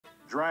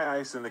Dry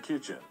ice in the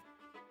kitchen.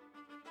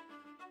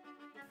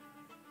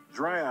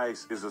 Dry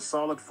ice is a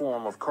solid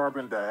form of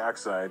carbon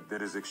dioxide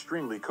that is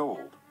extremely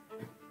cold.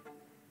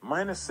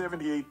 Minus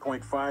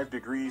 78.5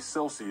 degrees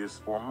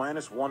Celsius or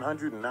minus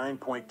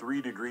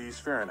 109.3 degrees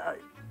Fahrenheit.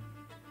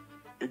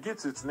 It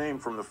gets its name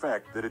from the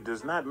fact that it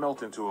does not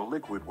melt into a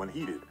liquid when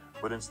heated,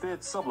 but instead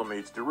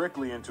sublimates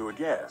directly into a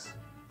gas.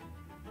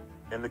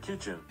 In the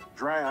kitchen,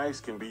 dry ice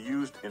can be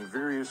used in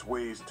various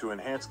ways to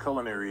enhance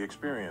culinary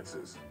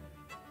experiences.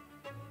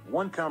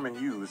 One common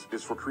use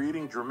is for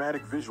creating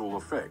dramatic visual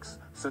effects,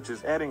 such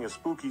as adding a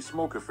spooky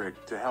smoke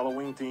effect to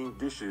Halloween-themed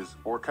dishes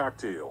or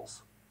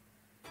cocktails.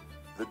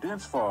 The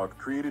dense fog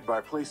created by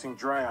placing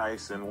dry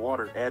ice in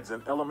water adds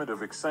an element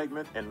of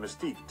excitement and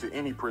mystique to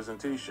any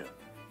presentation.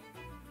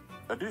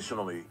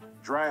 Additionally,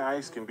 dry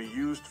ice can be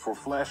used for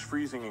flash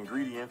freezing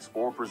ingredients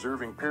or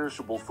preserving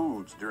perishable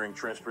foods during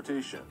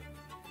transportation.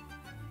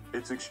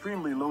 Its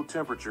extremely low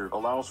temperature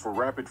allows for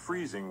rapid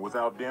freezing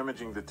without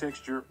damaging the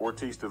texture or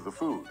taste of the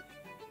food.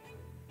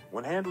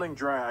 When handling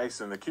dry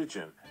ice in the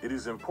kitchen, it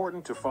is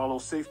important to follow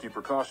safety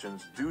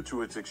precautions due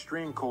to its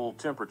extreme cold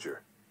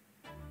temperature.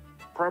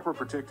 Proper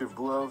protective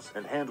gloves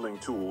and handling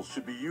tools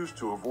should be used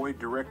to avoid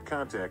direct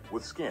contact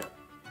with skin.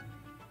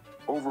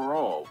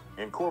 Overall,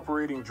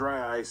 incorporating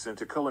dry ice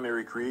into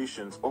culinary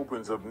creations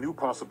opens up new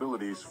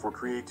possibilities for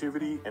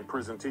creativity and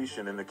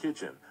presentation in the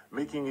kitchen,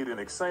 making it an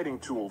exciting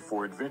tool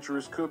for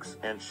adventurous cooks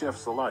and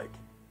chefs alike.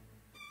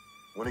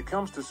 When it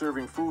comes to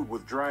serving food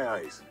with dry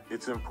ice,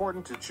 it's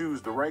important to choose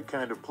the right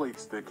kind of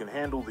plates that can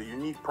handle the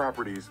unique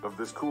properties of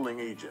this cooling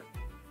agent.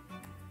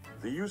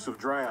 The use of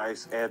dry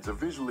ice adds a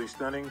visually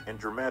stunning and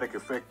dramatic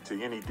effect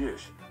to any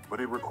dish, but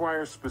it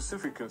requires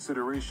specific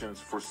considerations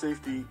for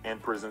safety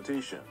and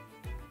presentation.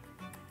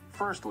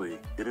 Firstly,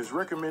 it is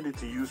recommended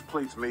to use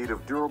plates made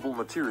of durable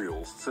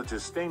materials such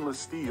as stainless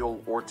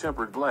steel or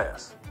tempered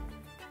glass.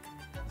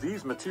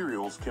 These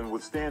materials can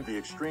withstand the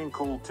extreme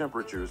cold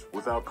temperatures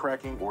without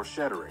cracking or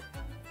shattering.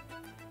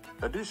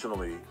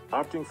 Additionally,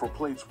 opting for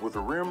plates with a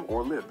rim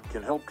or lip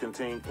can help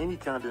contain any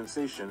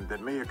condensation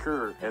that may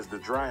occur as the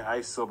dry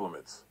ice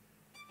sublimates.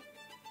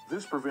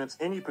 This prevents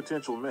any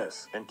potential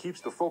mess and keeps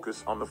the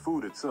focus on the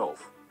food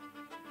itself.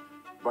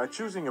 By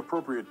choosing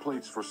appropriate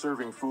plates for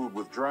serving food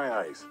with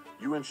dry ice,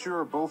 you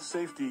ensure both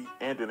safety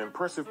and an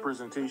impressive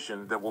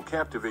presentation that will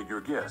captivate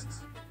your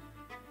guests.